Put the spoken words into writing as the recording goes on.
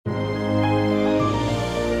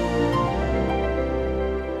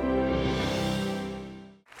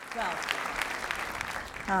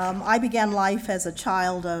I began life as a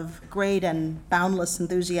child of great and boundless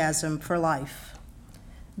enthusiasm for life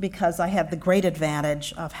because I had the great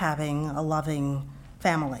advantage of having a loving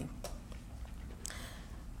family.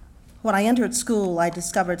 When I entered school, I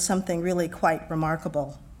discovered something really quite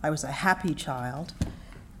remarkable. I was a happy child,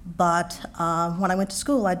 but when I went to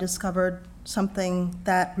school, I discovered something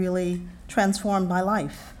that really transformed my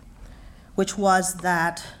life, which was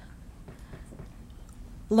that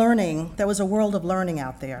learning, there was a world of learning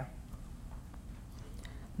out there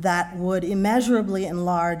that would immeasurably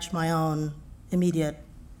enlarge my own immediate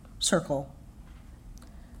circle.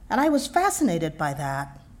 And I was fascinated by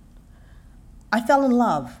that. I fell in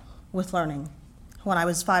love with learning when I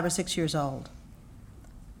was 5 or 6 years old.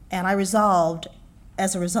 And I resolved,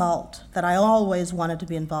 as a result, that I always wanted to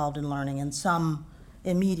be involved in learning in some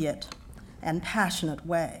immediate and passionate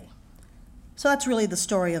way. So that's really the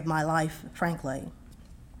story of my life, frankly.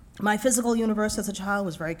 My physical universe as a child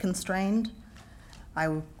was very constrained.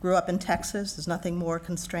 I grew up in Texas. There's nothing more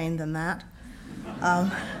constrained than that.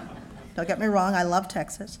 Don't get me wrong, I love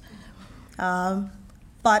Texas.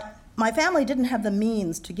 But my family didn't have the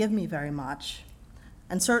means to give me very much,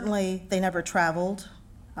 and certainly they never traveled.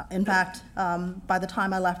 In fact, by the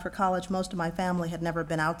time I left for college, most of my family had never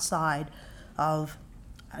been outside of,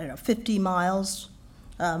 50 miles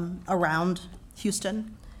around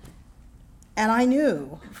Houston. And I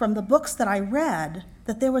knew from the books that I read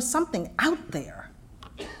that there was something out there,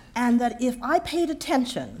 and that if I paid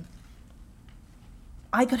attention,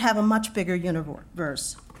 I could have a much bigger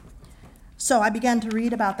universe. So I began to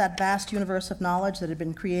read about that vast universe of knowledge that had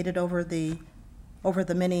been created over the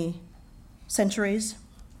many centuries.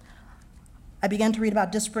 I began to read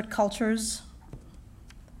about disparate cultures.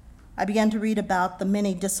 I began to read about the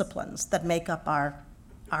many disciplines that make up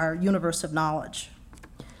our universe of knowledge.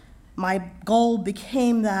 My goal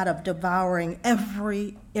became that of devouring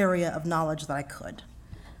every area of knowledge that I could,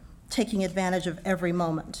 taking advantage of every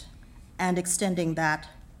moment and extending that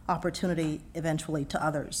opportunity eventually to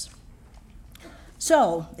others.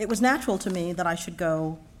 So it was natural to me that I should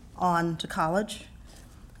go on to college,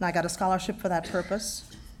 and I got a scholarship for that purpose.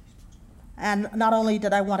 And not only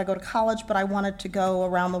did I want to go to college, but I wanted to go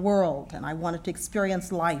around the world, and I wanted to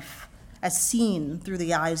experience life as seen through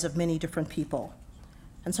the eyes of many different people.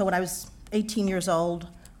 And so when I was 18 years old,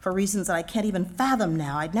 for reasons that I can't even fathom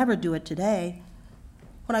now, I'd never do it today,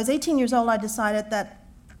 when I was 18 years old, I decided that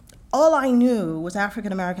all I knew was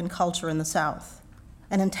African American culture in the South,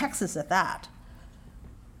 and in Texas at that.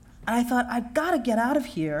 And I thought, I've got to get out of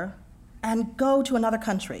here and go to another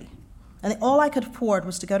country. And all I could afford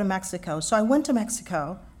was to go to Mexico. So I went to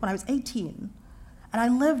Mexico when I was 18, and I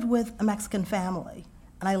lived with a Mexican family,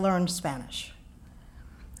 and I learned Spanish.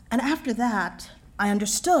 And after that, I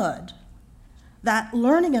understood that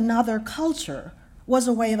learning another culture was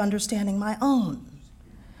a way of understanding my own.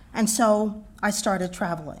 And so I started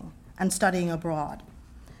traveling and studying abroad.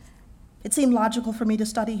 It seemed logical for me to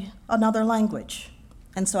study another language,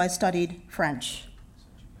 and so I studied French.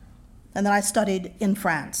 And then I studied in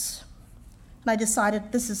France. And I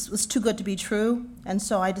decided this was too good to be true, and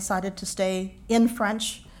so I decided to stay in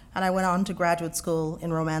French, and I went on to graduate school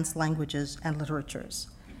in Romance languages and literatures.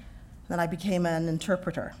 Then I became an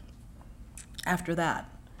interpreter after that.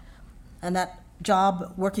 And that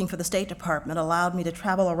job working for the State Department allowed me to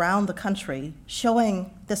travel around the country,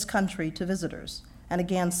 showing this country to visitors, and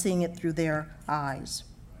again, seeing it through their eyes.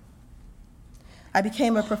 I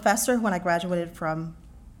became a professor when I graduated from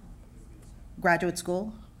graduate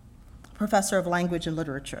school, professor of language and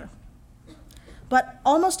literature. But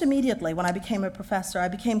almost immediately when I became a professor, I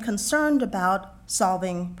became concerned about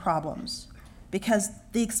solving problems, because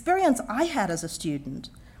the experience I had as a student,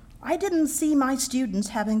 I didn't see my students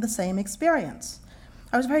having the same experience.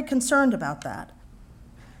 I was very concerned about that.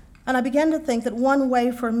 And I began to think that one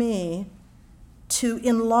way for me to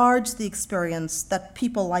enlarge the experience that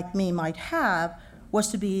people like me might have was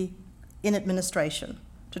to be in administration,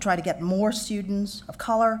 to try to get more students of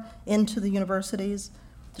color into the universities,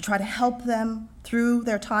 to try to help them through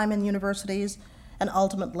their time in universities, and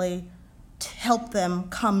ultimately to help them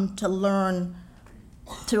come to learn,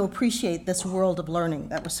 to appreciate this world of learning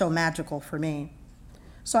that was so magical for me.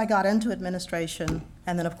 So I got into administration,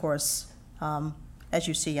 and then of course, as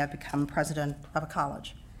you see, I've become president of a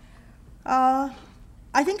college.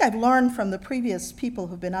 I think I've learned from the previous people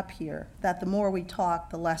who've been up here that the more we talk,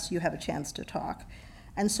 the less you have a chance to talk.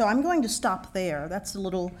 And so I'm going to stop there. That's a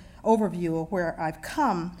little overview of where I've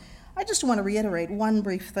come. I just want to reiterate one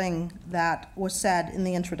brief thing that was said in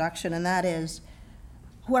the introduction, and that is,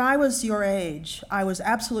 when I was your age, I was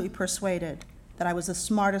absolutely persuaded that I was the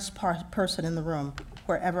smartest person in the room,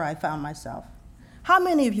 wherever I found myself. How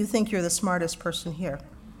many of you think you're the smartest person here?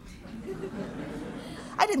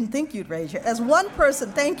 I didn't think you'd raise your hand. As one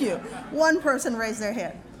person, thank you, one person raised their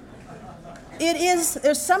hand.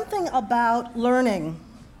 There's something about learning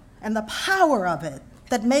and the power of it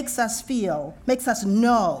that makes us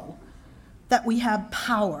know that we have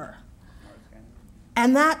power.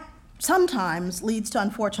 And that sometimes leads to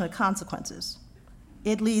unfortunate consequences.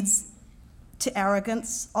 It leads to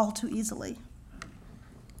arrogance all too easily.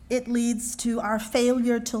 It leads to our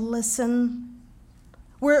failure to listen.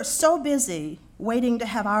 We're so busy waiting to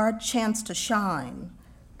have our chance to shine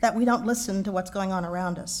that we don't listen to what's going on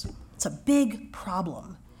around us. It's a big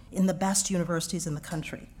problem in the best universities in the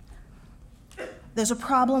country. There's a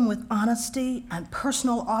problem with honesty and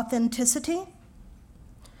personal authenticity.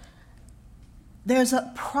 There's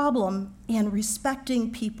a problem in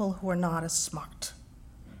respecting people who are not as smart.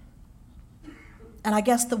 And I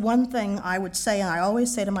guess the one thing I would say, and I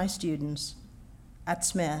always say to my students at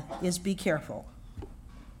Smith, is be careful.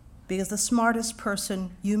 Because the smartest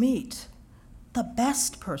person you meet, the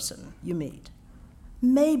best person you meet,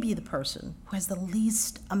 may be the person who has the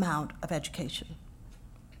least amount of education,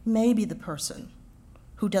 may be the person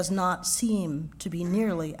who does not seem to be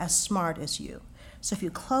nearly as smart as you. So if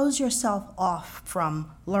you close yourself off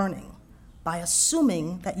from learning by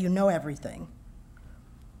assuming that you know everything,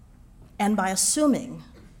 and by assuming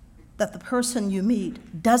that the person you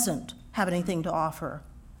meet doesn't have anything to offer,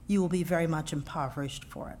 you will be very much impoverished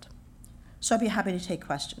for it. So I'd be happy to take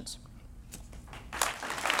questions.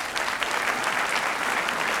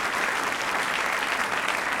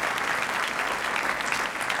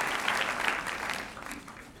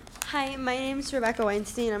 Hi, my name is Rebecca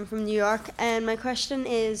Weinstein. I'm from New York, and my question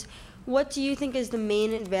is, what do you think is the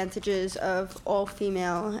main advantages of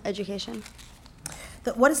all-female education?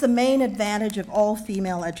 What is the main advantage of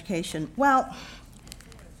all-female education? Well,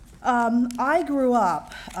 I grew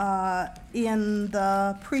up in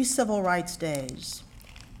the pre-civil rights days,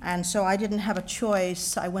 and so I didn't have a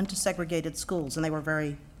choice. I went to segregated schools, and they were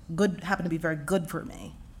very good, happened to be very good for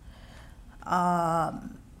me.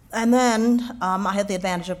 And then I had the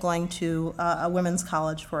advantage of going to a women's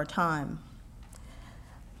college for a time.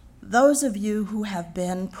 Those of you who have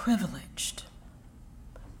been privileged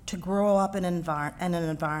to grow up in an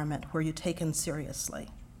environment where you're taken seriously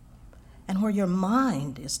and where your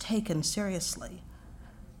mind is taken seriously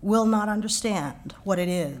will not understand what it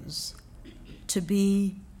is to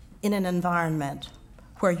be in an environment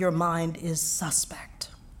where your mind is suspect,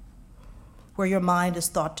 where your mind is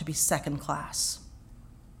thought to be second class.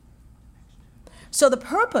 So the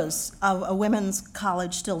purpose of a women's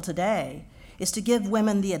college still today is to give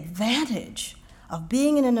women the advantage of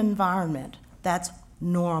being in an environment that's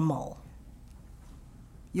normal.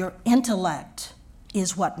 Your intellect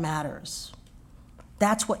is what matters.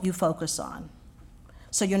 That's what you focus on.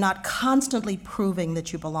 So you're not constantly proving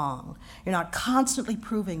that you belong. You're not constantly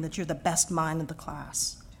proving that you're the best mind in the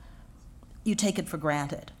class. You take it for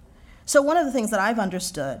granted. So one of the things that I've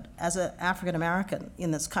understood as an African American in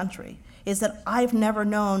this country is that I've never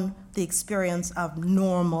known the experience of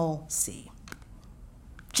normalcy.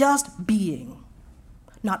 Just being.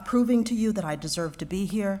 Not proving to you that I deserve to be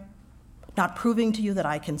here, not proving to you that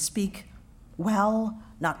I can speak well,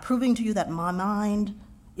 not proving to you that my mind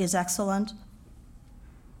is excellent.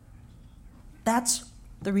 That's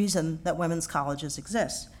the reason that women's colleges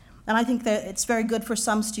exist. And I think that it's very good for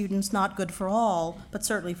some students, not good for all, but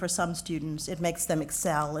certainly for some students, it makes them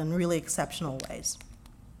excel in really exceptional ways.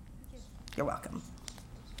 You're welcome.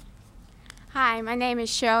 Hi, my name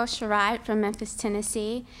is Cheryl Sherrod from Memphis,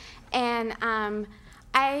 Tennessee, and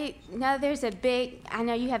I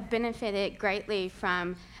know you have benefited greatly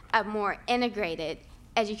from a more integrated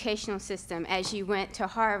educational system as you went to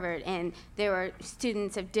Harvard and there were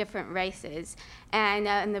students of different races. And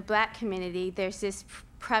in the black community, there's this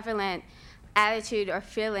prevalent attitude or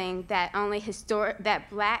feeling that that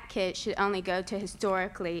black kids should only go to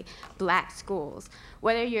historically black schools.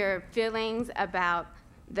 What are your feelings about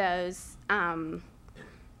those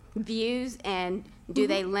views, and do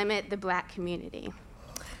they limit the black community?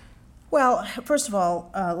 Well, first of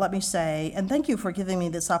all, let me say, and thank you for giving me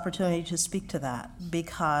this opportunity to speak to that,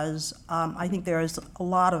 because I think there is a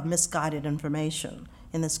lot of misguided information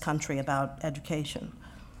in this country about education.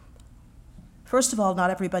 First of all, not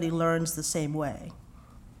everybody learns the same way.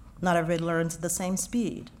 Not everybody learns at the same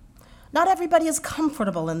speed. Not everybody is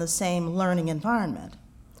comfortable in the same learning environment.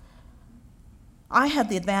 I had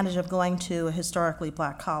the advantage of going to a historically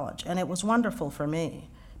black college, and it was wonderful for me,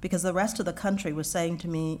 because the rest of the country was saying to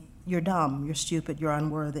me, "You're dumb, you're stupid, you're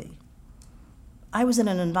unworthy." I was in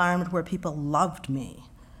an environment where people loved me,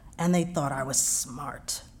 and they thought I was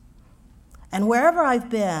smart. And wherever I've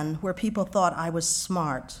been where people thought I was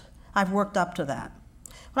smart, I've worked up to that.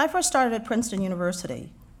 When I first started at Princeton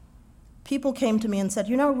University, people came to me and said,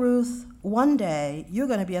 you know, Ruth, one day you're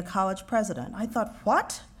going to be a college president. I thought,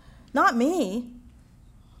 what? Not me.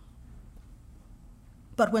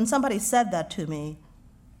 But when somebody said that to me,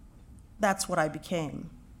 that's what I became.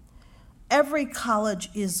 Every college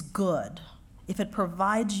is good if it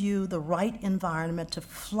provides you the right environment to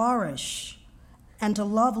flourish and to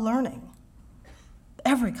love learning.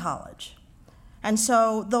 Every college. And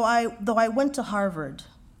so, though I went to Harvard,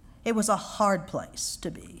 it was a hard place to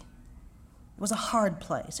be. It was a hard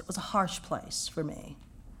place. It was a harsh place for me.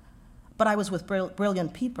 But I was with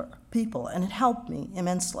brilliant people, and it helped me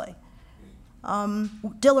immensely.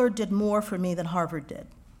 Dillard did more for me than Harvard did,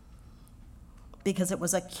 because it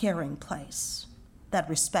was a caring place that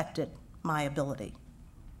respected my ability.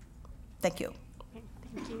 Thank you.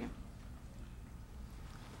 Thank you.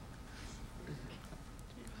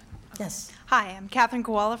 Yes. Hi, I'm Catherine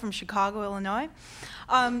Koala from Chicago, Illinois.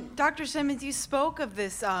 Dr. Simmons, you spoke of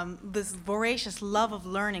this this voracious love of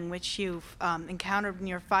learning, which you've encountered when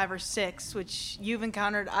you're 5 or 6, which you've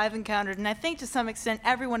encountered, I've encountered, and I think to some extent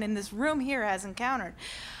everyone in this room here has encountered.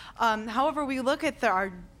 However, we look at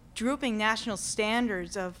our drooping national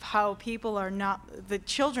standards of how the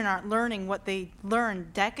children aren't learning what they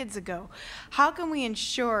learned decades ago. How can we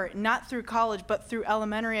ensure, not through college, but through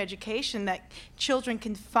elementary education, that children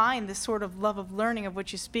can find this sort of love of learning of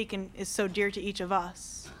which you speak and is so dear to each of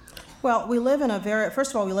us? Well,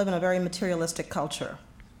 first of all, we live in a very materialistic culture.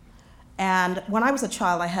 And when I was a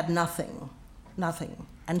child, I had nothing.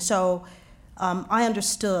 And so I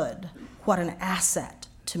understood what an asset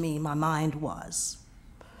to me my mind was.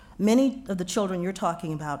 Many of the children you're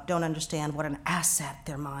talking about don't understand what an asset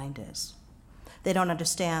their mind is. They don't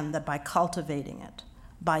understand that by cultivating it,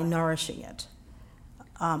 by nourishing it,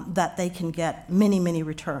 that they can get many, many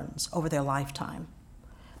returns over their lifetime.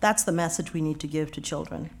 That's the message we need to give to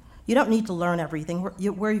children. You don't need to learn everything.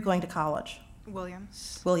 Where are you going to college?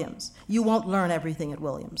 Williams. Williams. You won't learn everything at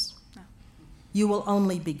Williams. No. You will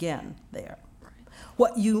only begin there. Right.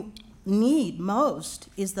 What you need most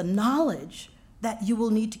is the knowledge that you will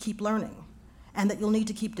need to keep learning and that you'll need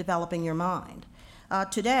to keep developing your mind.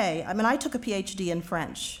 Today, I took a PhD in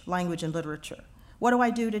French, language and literature. What do I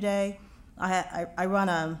do today? I run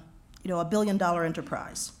a $1 billion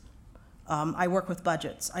enterprise. I work with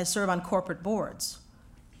budgets. I serve on corporate boards.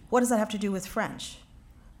 What does that have to do with French?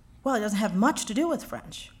 Well, it doesn't have much to do with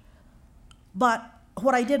French. But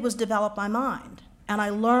what I did was develop my mind, and I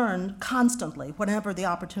learned constantly whenever the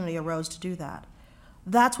opportunity arose to do that.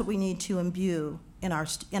 That's what we need to imbue in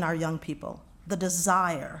our young people, the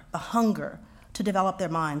desire, the hunger to develop their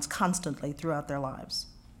minds constantly throughout their lives.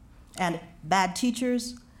 And bad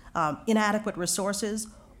teachers, inadequate resources,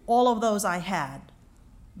 all of those I had,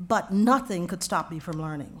 but nothing could stop me from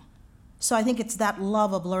learning. So I think it's that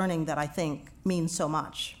love of learning that I think means so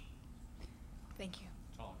much. Thank you.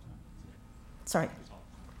 Sorry.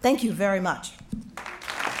 Thank you very much.